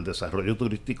importantes para el desarrollo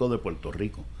turístico de Puerto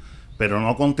Rico. Pero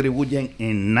no contribuyen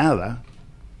en nada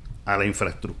a la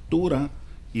infraestructura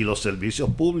y los servicios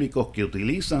públicos que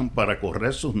utilizan para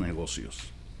correr sus negocios.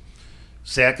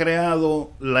 Se ha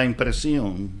creado la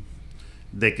impresión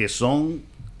de que son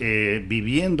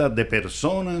viviendas de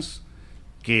personas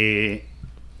que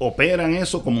operan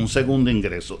eso como un segundo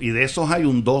ingreso, y de esos hay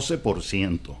un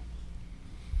 12%.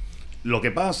 Lo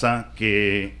que pasa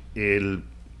que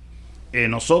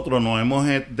nosotros nos hemos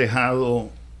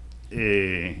dejado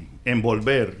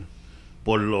envolver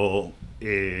por la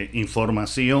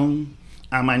información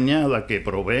amañada que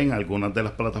proveen algunas de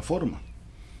las plataformas,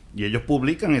 y ellos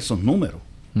publican esos números,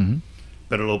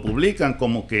 pero lo publican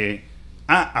como que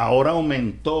ahora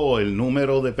aumentó el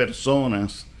número de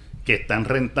personas que están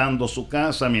rentando su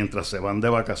casa mientras se van de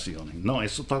vacaciones. No,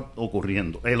 eso está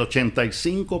ocurriendo. El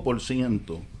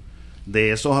 85%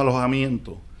 de esos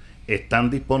alojamientos están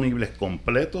disponibles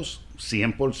completos,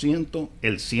 100%,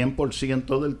 el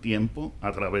 100% del tiempo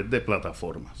a través de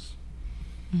plataformas.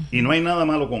 Y no hay nada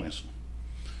malo con eso.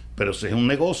 Pero si es un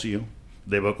negocio,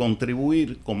 debe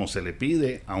contribuir como se le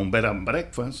pide a un bed and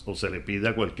breakfast o se le pide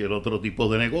a cualquier otro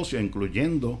tipo de negocio,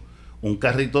 incluyendo un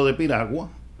carrito de piragua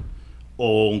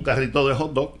o un carrito de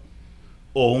hot dog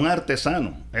o un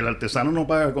artesano. El artesano no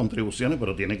paga contribuciones,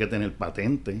 pero tiene que tener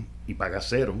patente y paga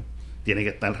cero. Tiene que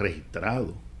estar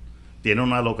registrado. Tiene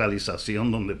una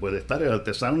localización donde puede estar. El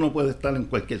artesano no puede estar en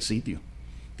cualquier sitio.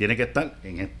 Tiene que estar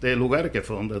en este lugar que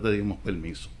fue donde te dimos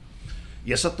permiso.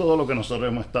 Y eso es todo lo que nosotros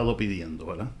hemos estado pidiendo,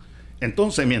 ¿verdad?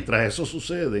 Entonces, mientras eso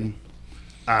sucede,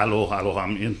 a los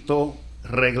alojamientos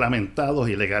reglamentados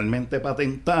y legalmente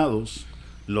patentados,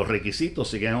 los requisitos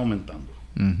siguen aumentando.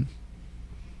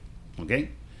 ¿Ok?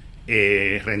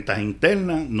 Rentas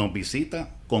internas nos visita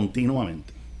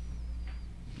continuamente.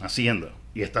 Hacienda.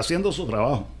 Y está haciendo su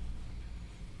trabajo.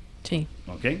 Sí.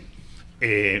 ¿Ok?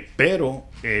 Pero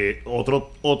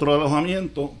otro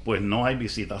alojamiento, pues no hay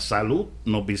visita. Salud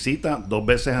nos visita 2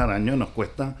 veces al año y nos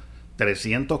cuesta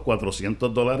 $300,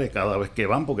 $400 cada vez que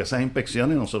van, porque esas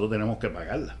inspecciones nosotros tenemos que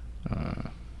pagarlas.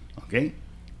 ¿Ok?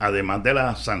 Además de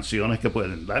las sanciones que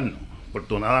pueden darnos.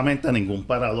 Afortunadamente ningún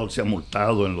parador se ha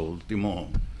multado en los últimos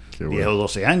 10 o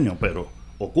 12 años, pero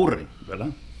ocurre, ¿verdad?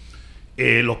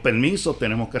 Los permisos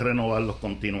tenemos que renovarlos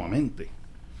continuamente.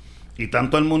 Y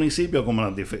tanto el municipio como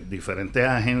las diferentes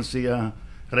agencias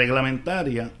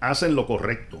reglamentarias hacen lo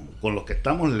correcto, con los que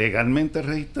estamos legalmente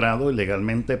registrados y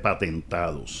legalmente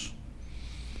patentados.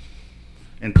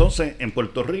 Entonces, en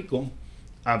Puerto Rico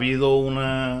ha habido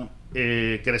un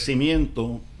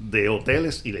crecimiento de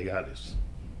hoteles ilegales.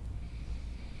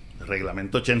 El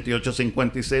reglamento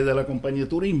 8856 de la compañía de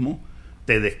turismo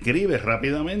te describe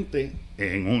rápidamente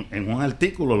en un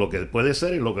artículo lo que puede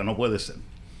ser y lo que no puede ser.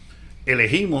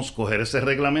 Elegimos coger ese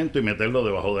reglamento y meterlo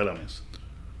debajo de la mesa.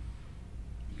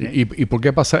 ¿Y por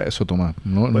qué pasa eso, Tomás?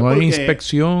 No, Pues no hay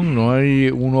inspección, no hay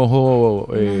un ojo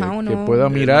que pueda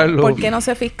mirarlo. ¿Por qué no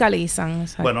se fiscalizan?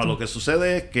 Exacto. Bueno, lo que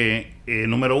sucede es que,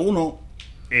 número uno,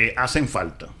 hacen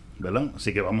falta, ¿verdad?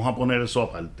 Así que vamos a poner eso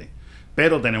aparte.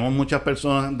 Pero tenemos muchas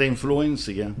personas de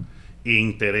influencia e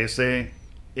intereses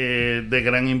de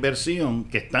gran inversión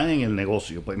que están en el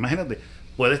negocio. Pues imagínate,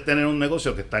 puedes tener un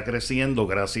negocio que está creciendo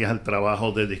gracias al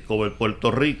trabajo de Discover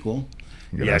Puerto Rico.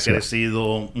 Gracias. Y ha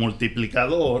crecido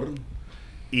multiplicador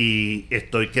y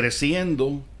estoy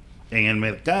creciendo en el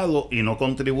mercado y no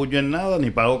contribuyo en nada,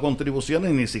 ni pago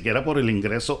contribuciones, ni siquiera por el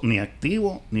ingreso ni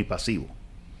activo ni pasivo.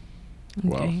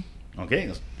 Okay. ¿Ok?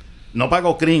 No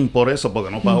pago CRIM por eso,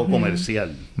 porque no pago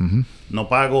comercial. No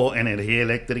pago energía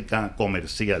eléctrica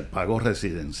comercial, pago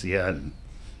residencial.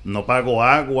 No pago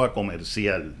agua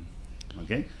comercial.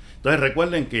 ¿Ok? Entonces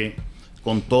recuerden que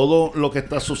con todo lo que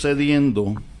está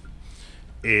sucediendo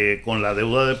con la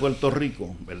deuda de Puerto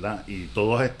Rico, ¿verdad? Y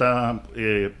todos estos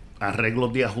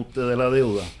arreglos de ajuste de la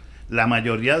deuda, la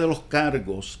mayoría de los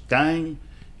cargos caen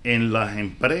en las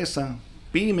empresas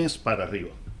pymes para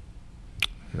arriba.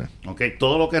 Okay.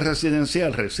 Todo lo que es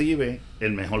residencial recibe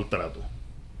el mejor trato,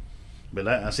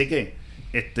 ¿verdad? Así que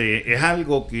es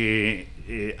algo que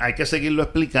hay que seguirlo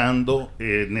explicando.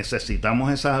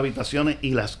 Necesitamos esas habitaciones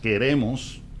y las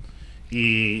queremos.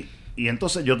 Y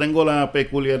entonces yo tengo la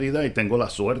peculiaridad y tengo la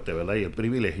suerte, ¿verdad? Y el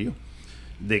privilegio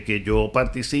de que yo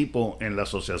participo en la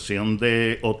Asociación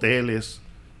de Hoteles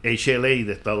HLA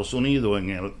de Estados Unidos, en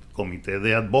el Comité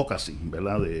de Advocacy,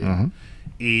 ¿verdad?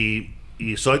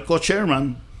 Y soy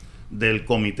co-chairman del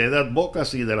Comité de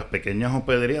Advocacy de las pequeñas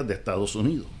hospederías de Estados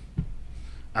Unidos.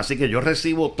 Así que yo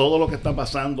recibo todo lo que está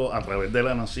pasando a través de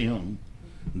la nación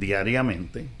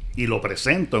diariamente y lo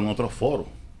presento en otros foros.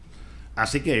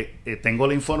 Así que tengo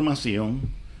la información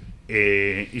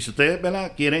y si ustedes,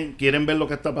 ¿verdad?, quieren ver lo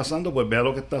que está pasando, pues vean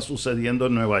lo que está sucediendo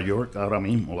en Nueva York ahora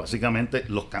mismo. Básicamente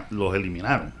los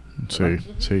eliminaron, ¿verdad?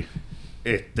 Sí.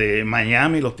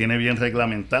 Miami los tiene bien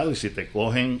reglamentados y si te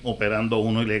cogen operando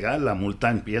uno ilegal, la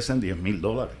multa empieza en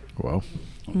 $10,000. Wow.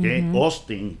 Okay.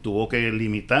 Austin tuvo que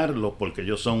limitarlo porque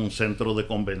ellos son un centro de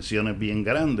convenciones bien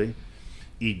grande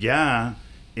y ya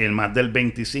el más del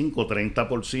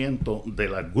 25-30% de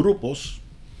los grupos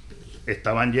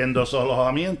estaban yendo a esos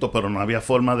alojamientos, pero no había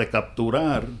forma de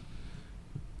capturar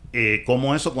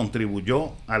cómo eso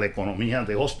contribuyó a la economía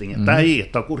de Austin. Está ahí,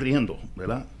 está ocurriendo,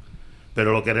 ¿verdad?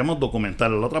 Pero lo queremos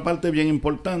documentar. La otra parte bien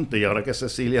importante, y ahora que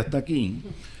Cecilia está aquí,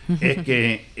 es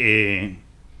que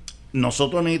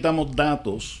nosotros necesitamos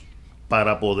datos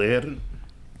para poder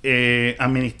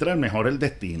administrar mejor el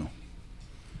destino.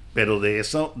 pero de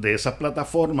esas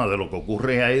plataformas, de lo que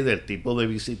ocurre ahí, del tipo de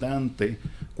visitantes,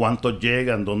 cuántos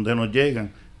llegan, dónde no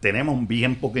llegan, tenemos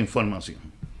bien poca información.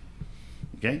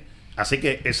 ¿Okay? Así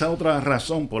que esa es otra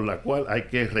razón por la cual hay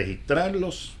que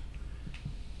registrarlos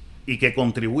y que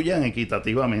contribuyan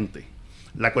equitativamente.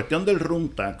 La cuestión del room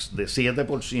tax de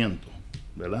 7%,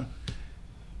 ¿verdad?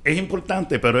 Es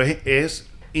importante, pero es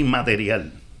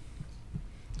inmaterial.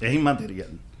 Es inmaterial.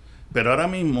 Pero ahora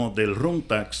mismo del room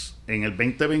tax, en el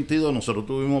 2022 nosotros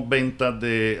tuvimos ventas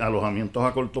de alojamientos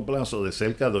a corto plazo de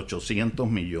cerca de 800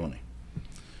 millones.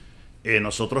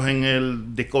 Nosotros en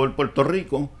el Discover Puerto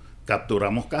Rico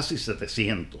capturamos casi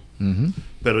 700. Uh-huh.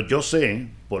 Pero yo sé,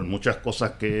 por muchas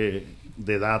cosas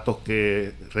de datos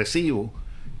que recibo,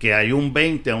 que hay un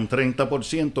 20 a un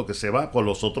 30% que se va por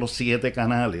los otros 7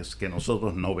 canales que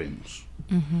nosotros no vemos.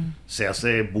 Uh-huh. Se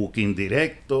hace booking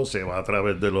directo, se va a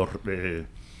través de los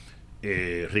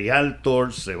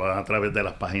realtors, se va a través de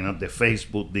las páginas de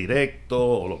Facebook directo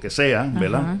o lo que sea,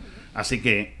 ¿verdad? Uh-huh. Así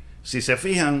que, si se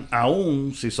fijan,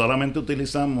 aún si solamente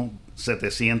utilizamos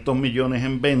 700 millones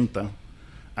en venta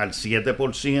al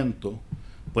 7%,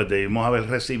 pues debimos haber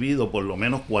recibido por lo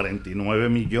menos 49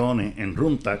 millones en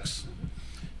room tax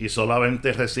y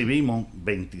solamente recibimos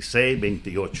 26,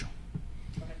 28.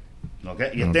 ¿Okay?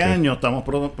 Y este año estamos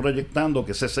proyectando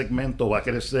que ese segmento va a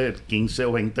crecer 15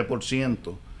 o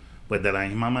 20%, pues de la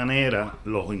misma manera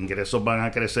los ingresos van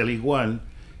a crecer igual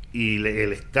y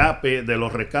el escape de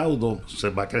los recaudos se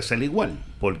va a crecer igual,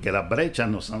 porque las brechas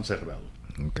no se han cerrado.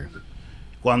 Okay.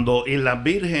 Cuando Islas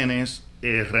Vírgenes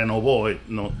renovó,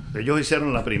 ellos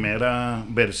hicieron la primera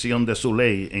versión de su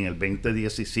ley en el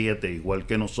 2017, igual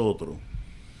que nosotros.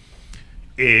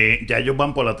 Ya ellos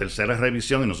van por la tercera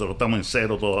revisión y nosotros estamos en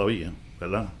 0 todavía,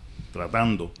 ¿verdad?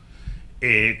 Tratando.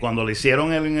 Cuando le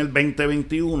hicieron en el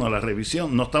 2021 la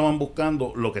revisión, no estaban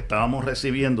buscando lo que estábamos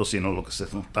recibiendo, sino lo que se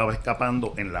nos estaba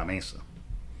escapando en la mesa,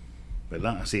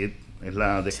 ¿verdad? Así es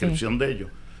la descripción de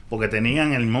ellos, porque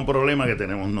tenían el mismo problema que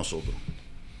tenemos nosotros,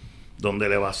 donde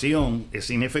la evasión es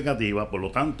significativa, por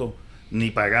lo tanto, ni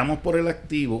pagamos por el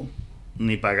activo,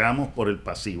 ni pagamos por el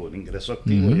pasivo, el ingreso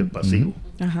activo y el pasivo.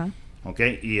 Ajá.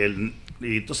 ¿Okay? Y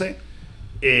entonces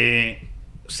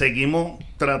seguimos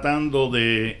tratando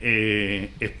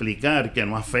de explicar que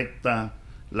no afecta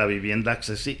la vivienda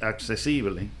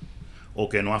accesible o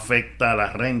que no afecta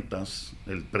las rentas,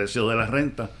 el precio de las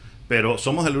rentas, pero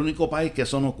somos el único país que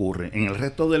eso no ocurre. En el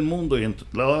resto del mundo y en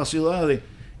todas las ciudades,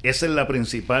 esa es la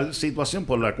principal situación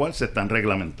por la cual se están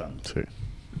reglamentando. Sí.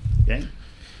 ¿Okay?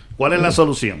 ¿Cuál es la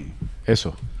solución?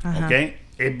 Eso. ¿Okay?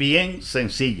 Es bien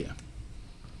sencilla.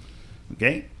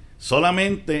 ¿Okay?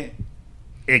 Solamente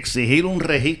exigir un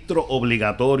registro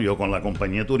obligatorio con la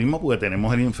compañía de turismo, porque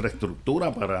tenemos la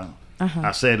infraestructura para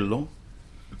hacerlo,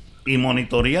 y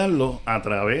monitorearlo a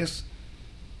través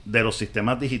de los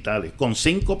sistemas digitales. Con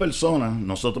 5 personas,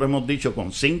 nosotros hemos dicho,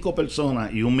 con 5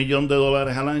 personas y $1 millón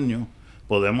al año,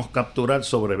 podemos capturar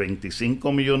sobre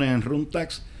 25 millones en room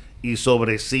tax y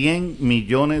sobre 100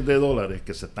 millones de dólares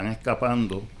que se están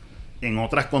escapando en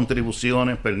otras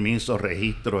contribuciones, permisos,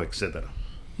 registros, etcétera.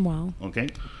 Wow. ¿Okay?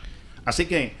 Así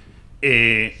que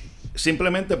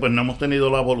simplemente pues no hemos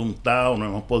tenido la voluntad o no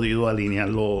hemos podido alinear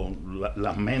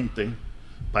las mentes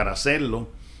para hacerlo,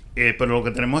 pero lo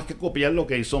que tenemos es que copiar lo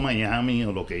que hizo Miami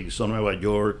o lo que hizo Nueva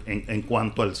York en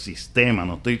cuanto al sistema.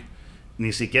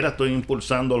 Ni siquiera estoy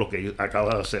impulsando lo que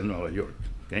acaba de hacer Nueva York.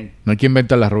 ¿Okay? No hay que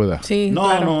inventar la rueda. Sí, no,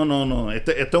 claro. no.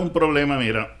 Este es un problema,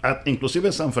 mira,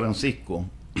 inclusive San Francisco,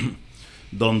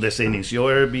 donde se inició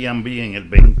Airbnb en el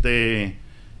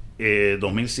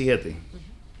 2007.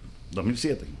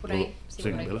 2007. Por ahí.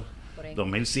 Sí, ¿verdad? Por ahí.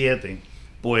 2007.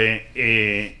 Pues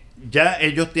ya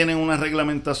ellos tienen una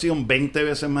reglamentación 20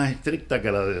 veces más estricta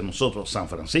que la de nosotros, San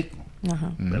Francisco.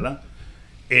 Ajá. ¿Verdad?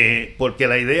 Porque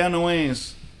la idea no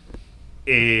es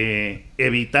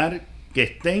evitar que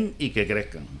estén y que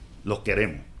crezcan. Los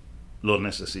queremos, los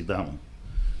necesitamos,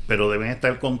 pero deben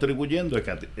estar contribuyendo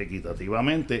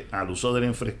equitativamente al uso de la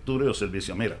infraestructura y los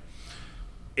servicios. Mira,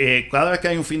 cada vez que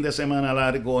hay un fin de semana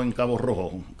largo en Cabo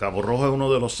Rojo es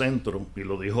uno de los centros, y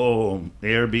lo dijo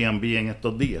Airbnb en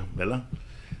estos días, ¿verdad?,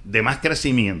 de más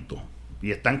crecimiento,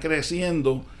 y están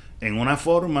creciendo en una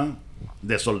forma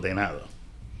desordenada,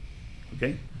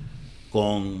 ¿okay?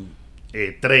 Con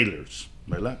trailers,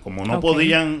 ¿verdad? Como no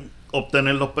podían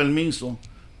obtener los permisos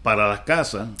para las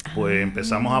casas, pues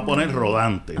empezamos a poner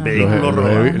rodantes, vehículos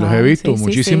rodantes. Los he visto,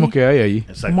 muchísimos que hay allí.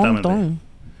 Exactamente.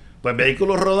 Pues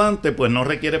vehículos rodantes, pues no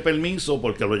requiere permiso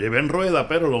porque lo llevé en rueda,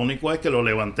 pero lo único es que lo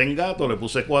levanté en gato, le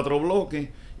puse 4 bloques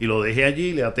y lo dejé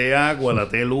allí, le até agua, le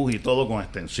até luz y todo con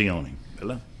extensiones,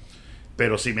 ¿verdad?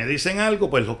 Pero si me dicen algo,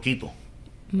 pues los quito,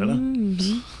 ¿verdad?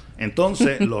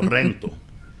 Entonces los rento.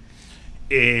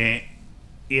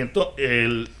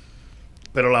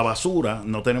 Pero la basura,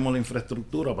 no tenemos la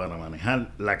infraestructura para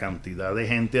manejar la cantidad de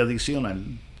gente adicional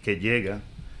que llega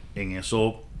en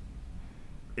esos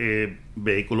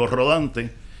vehículos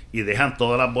rodantes y dejan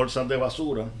todas las bolsas de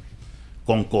basura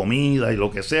con comida y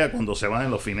lo que sea cuando se van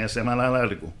en los fines de semana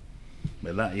largos,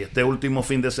 ¿verdad? Y este último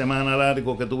fin de semana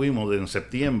largo que tuvimos en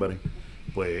septiembre,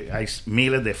 pues hay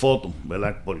miles de fotos,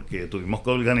 ¿verdad? Porque tuvimos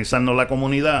que organizarnos la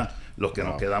comunidad, los que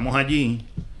nos quedamos allí,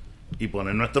 y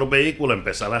poner nuestros vehículos,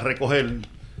 empezar a recoger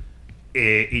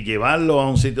y llevarlo a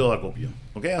un sitio de acopio.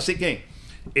 ¿Okay? Así que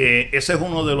ese es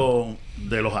uno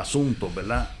de los asuntos,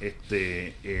 ¿verdad?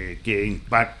 Que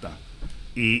impacta.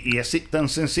 Y es tan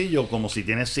sencillo como si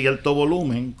tienes cierto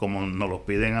volumen, como nos lo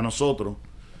piden a nosotros,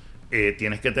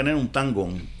 tienes que tener un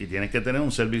tangón y tienes que tener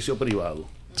un servicio privado.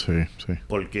 Sí, sí.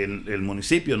 Porque el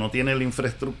municipio no tiene la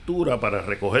infraestructura para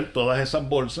recoger todas esas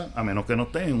bolsas, a menos que no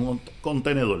estén en un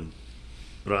contenedor.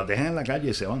 Pero las dejan en la calle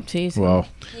y se van. Sí, sí. Wow.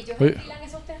 ¿Y ellos alquilan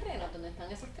esos terrenos donde están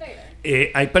esos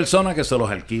trailers? Hay personas que se los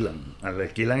alquilan.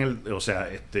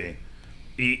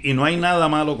 Y no hay nada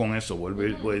malo con eso,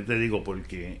 vuelvo y te digo,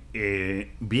 porque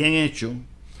bien hecho,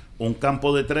 un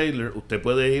campo de trailer, usted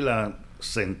puede ir a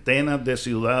centenas de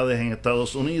ciudades en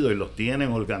Estados Unidos y los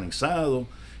tienen organizados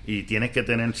y tienes que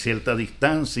tener cierta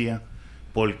distancia,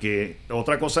 porque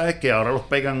otra cosa es que ahora los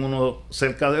pegan uno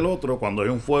cerca del otro, cuando hay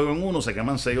un fuego en uno se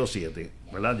queman 6 o 7,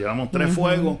 ¿verdad? Llevamos 3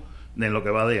 fuegos en lo que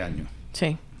va de año.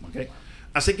 Sí. ¿Okay?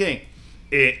 Así que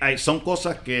son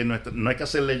cosas que no hay que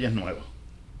hacer leyes nuevas.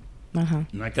 Ajá.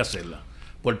 No hay que hacerlas.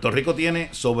 Puerto Rico tiene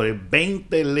sobre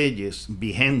 20 leyes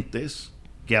vigentes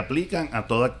que aplican a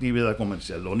toda actividad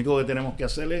comercial. Lo único que tenemos que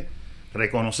hacer es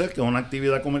reconocer que es una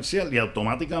actividad comercial y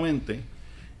automáticamente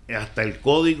hasta el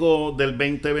código del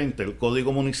 2020, el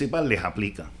código municipal, les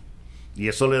aplica. Y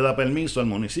eso le da permiso al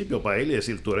municipio para ir y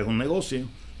decir, tú eres un negocio,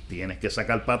 tienes que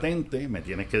sacar patente, me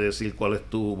tienes que decir cuál es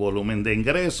tu volumen de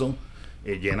ingreso,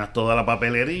 llenas toda la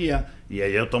papelería y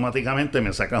ahí automáticamente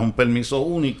me sacas un permiso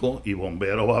único y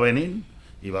bombero va a venir,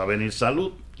 y va a venir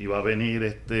salud, y va a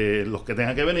venir los que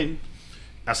tengan que venir.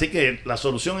 Así que la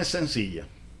solución es sencilla.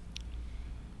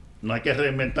 No hay que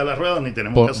reinventar la rueda ni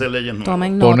tenemos que hacer leyes nuevas.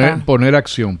 Tomen nota. Poner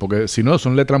acción, porque si no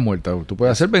son letras muertas. Tú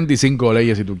puedes hacer 25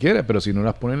 leyes si tú quieres, pero si no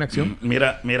las pones en acción.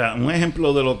 Mira, un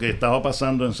ejemplo de lo que estaba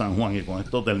pasando en San Juan, y con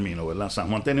esto termino, ¿verdad? San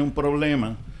Juan tenía un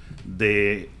problema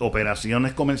de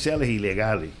operaciones comerciales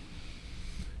ilegales.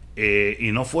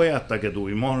 Y no fue hasta que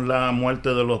tuvimos la muerte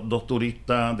de los 2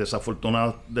 turistas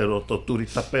desafortunados, de los 2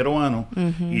 turistas peruanos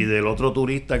y del otro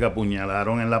turista que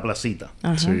apuñalaron en la placita.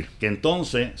 Sí. Que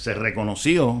entonces se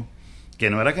reconoció que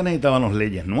no era que necesitábamos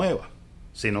leyes nuevas,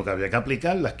 sino que había que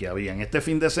aplicar las que habían. Este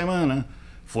fin de semana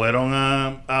fueron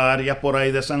a áreas por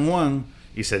ahí de San Juan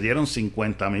y se dieron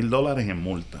 $50,000 en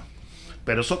multa.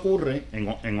 Pero eso ocurre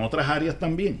en otras áreas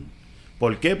también.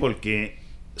 ¿Por qué? Porque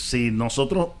si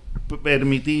nosotros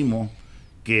permitimos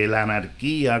que la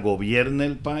anarquía gobierne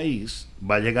el país,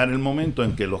 va a llegar el momento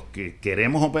en que los que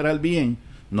queremos operar bien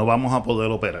no vamos a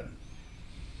poder operar.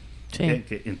 Sí.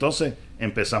 Entonces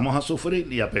empezamos a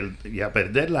sufrir y a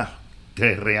perder las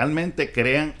que realmente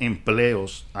crean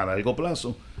empleos a largo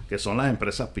plazo, que son las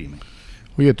empresas pymes.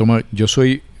 Oye, Tomás, yo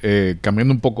soy,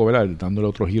 cambiando un poco, ¿verdad?, dándole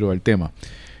otro giro al tema,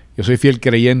 yo soy fiel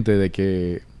creyente de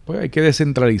que pues, hay que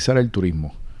descentralizar el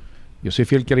turismo. Yo soy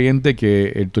fiel creyente que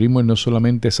el turismo no es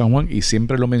solamente San Juan, y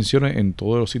siempre lo menciono en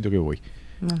todos los sitios que voy.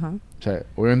 Ajá. O sea,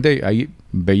 obviamente hay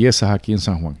bellezas aquí en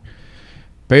San Juan,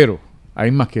 pero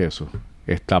hay más que eso.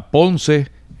 Está Ponce,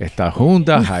 está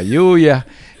Junta, Jayuya,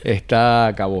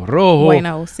 está Cabo Rojo,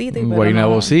 Guaynabo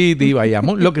City,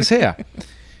 Bayamón, lo que sea.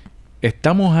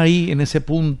 Estamos ahí en ese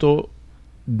punto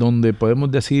donde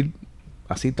podemos decir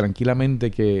así tranquilamente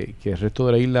que el resto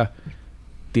de la isla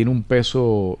tiene un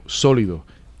peso sólido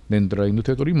dentro de la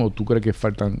industria del turismo. ¿O tú crees que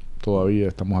faltan todavía,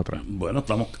 estamos atrás? Bueno,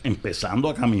 estamos empezando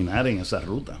a caminar en esa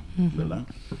ruta, ¿verdad?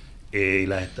 Y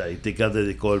las estadísticas de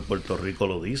Discover Puerto Rico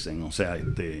lo dicen. O sea,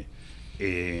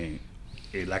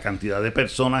 la cantidad de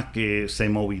personas que se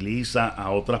moviliza a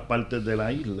otras partes de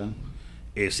la isla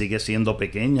sigue siendo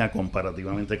pequeña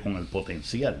comparativamente con el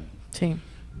potencial. Sí.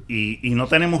 Y no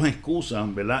tenemos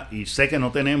excusas, ¿verdad? Y sé que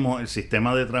no tenemos el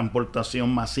sistema de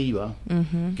transportación masiva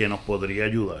que nos podría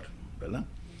ayudar, ¿verdad?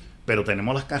 Pero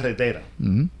tenemos las carreteras,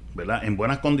 ¿verdad? En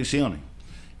buenas condiciones.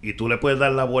 Y tú le puedes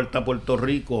dar la vuelta a Puerto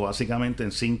Rico básicamente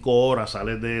en 5 horas,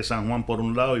 sales de San Juan por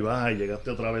un lado y bajas y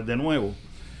llegaste otra vez de nuevo.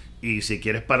 Y si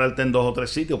quieres pararte en 2 o 3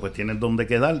 sitios, pues tienes donde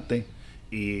quedarte.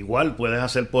 Y igual puedes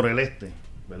hacer por el este,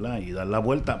 ¿verdad? Y dar la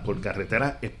vuelta por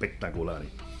carreteras espectaculares.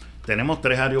 tenemos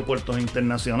 3 aeropuertos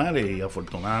internacionales y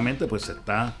afortunadamente pues se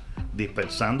está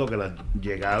dispersando que las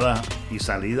llegadas y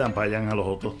salidas vayan a los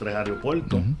otros 3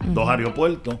 aeropuertos, 2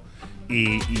 aeropuertos,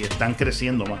 y están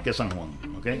creciendo más que San Juan,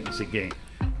 ¿okay? Así que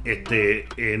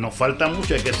nos falta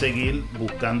mucho, hay que seguir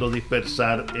buscando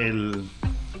dispersar el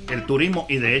turismo,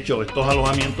 y de hecho estos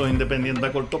alojamientos independientes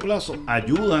a corto plazo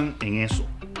ayudan en eso.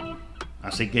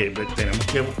 Así que tenemos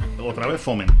que otra vez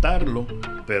fomentarlo,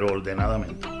 pero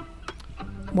ordenadamente.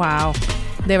 Wow,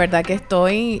 de verdad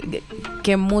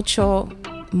que mucho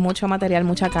material,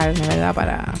 mucha carne, ¿verdad?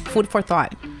 Para food for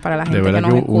thought, para la gente que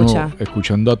nos escucha. Uno,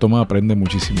 escuchando a Tomás, aprende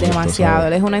muchísimo. Demasiado,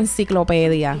 él es una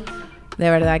enciclopedia. De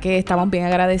verdad que estamos bien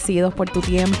agradecidos por tu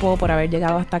tiempo, por haber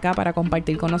llegado hasta acá para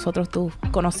compartir con nosotros tus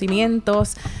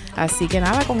conocimientos. Así que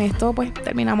nada, con esto pues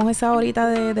terminamos esa horita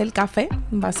del café.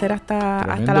 Va a ser hasta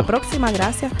la próxima.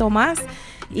 Gracias, Tomás.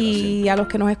 Y a los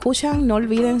que nos escuchan, no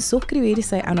olviden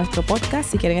suscribirse a nuestro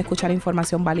podcast si quieren escuchar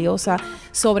información valiosa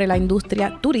sobre la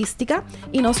industria turística.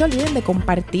 Y no se olviden de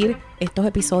compartir estos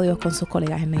episodios con sus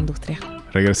colegas en la industria.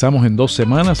 Regresamos en 2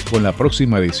 semanas con la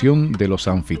próxima edición de Los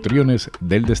Anfitriones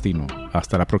del Destino.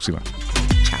 Hasta la próxima.